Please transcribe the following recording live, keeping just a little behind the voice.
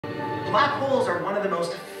Black holes are one of the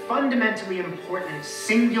most fundamentally important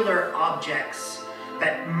singular objects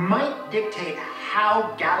that might dictate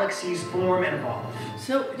how galaxies form and evolve.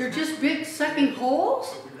 So they're just big sucking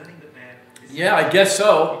holes? Yeah, I guess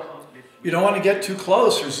so. You don't want to get too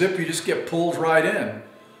close or zip, you just get pulled right in,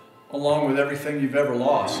 along with everything you've ever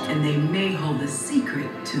lost. And they may hold the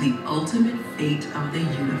secret to the ultimate fate of the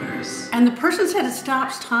universe. And the person said it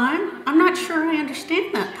stops time? I'm not sure I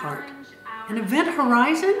understand that part. An event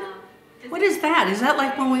horizon? What is that? Is that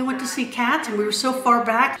like when we went to see Cats and we were so far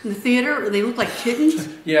back in the theater they looked like kittens?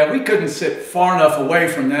 Yeah, we couldn't sit far enough away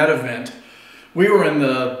from that event. We were in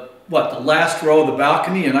the last row of the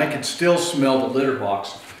balcony, and I could still smell the litter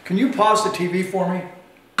box. Can you pause the TV for me?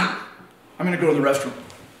 I'm gonna go to the restroom.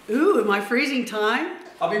 Ooh, am I freezing time?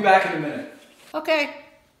 I'll be back in a minute. Okay.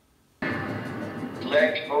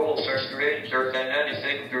 Black holes are stranger than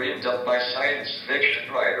anything dreamed of by science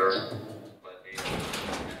fiction writers. But they don't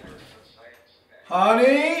matter for science fiction.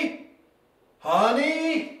 Honey?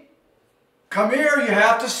 Honey? Come here, you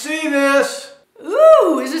have to see this.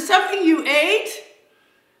 Ooh, is it something you ate?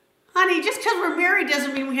 Honey, just because we're married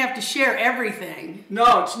doesn't mean we have to share everything.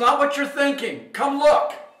 No, it's not what you're thinking. Come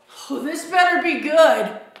look. Oh, this better be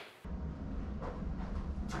good.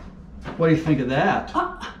 What do you think of that?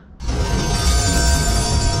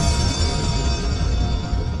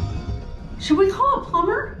 Should we call a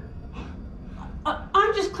plumber?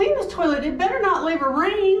 I just cleaned this toilet. It better not leave a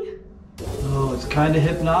ring. Oh, it's kind of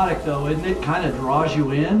hypnotic though, isn't it? Kind of draws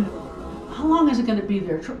you in. How long is it going to be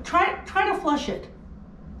there? Try to flush it.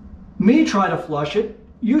 Me try to flush it,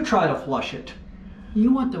 you try to flush it.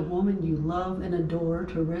 You want the woman you love and adore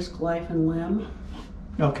to risk life and limb?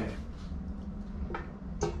 Okay.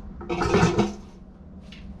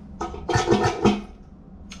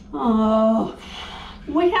 Oh,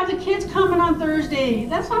 we have the kids coming on Thursday.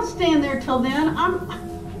 That's not staying there till then.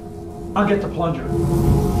 I'll get the plunger.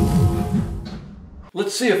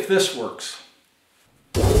 Let's see if this works.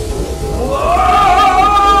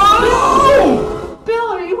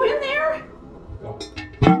 Bill, are you in there?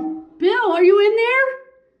 Bill, are you in there?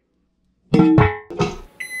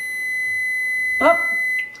 Oh,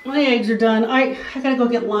 my eggs are done. I gotta go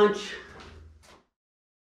get lunch.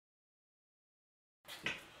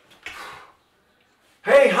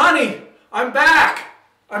 Hey, honey, I'm back.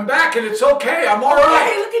 I'm back and it's okay. I'm all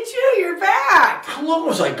right. Hey, look at you. You're back. How long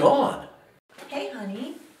was I gone? Hey,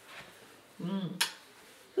 honey.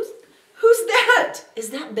 Who's that? Is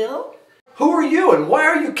that Bill? Who are you and why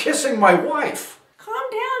are you kissing my wife? Calm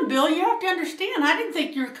down, Bill. You have to understand. I didn't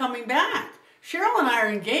think you were coming back. Cheryl and I are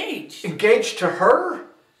engaged. Engaged to her?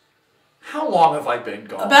 How long have I been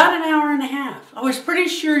gone? About an hour and a half. I was pretty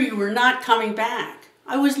sure you were not coming back.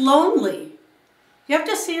 I was lonely. You have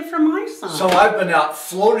to see it from my side. So I've been out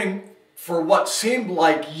floating for what seemed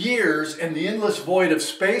like years in the endless void of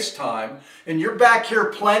space-time, and you're back here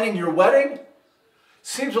planning your wedding?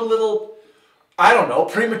 Seems a little, I don't know,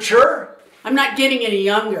 premature? I'm not getting any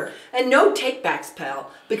younger. And no takebacks, pal,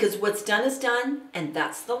 because what's done is done, and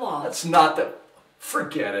that's the law. That's not the...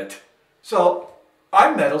 Forget it. So,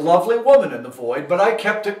 I met a lovely woman in the void, but I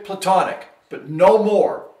kept it platonic. But no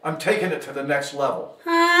more. I'm taking it to the next level.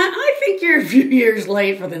 I think you're a few years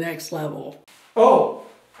late for the next level. Oh,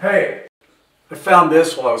 hey. I found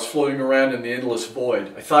this while I was floating around in the endless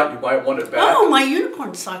void. I thought you might want it back. Oh, my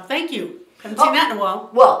unicorn sock. Thank you. Haven't seen that in a while.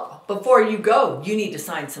 Well, before you go, you need to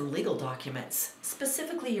sign some legal documents,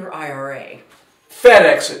 specifically your IRA.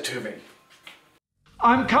 FedEx it to me.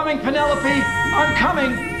 I'm coming, Penelope! I'm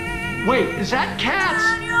coming! Wait, is that cats?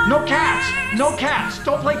 No cats! No cats!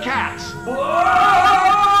 Don't play cats! Whoa!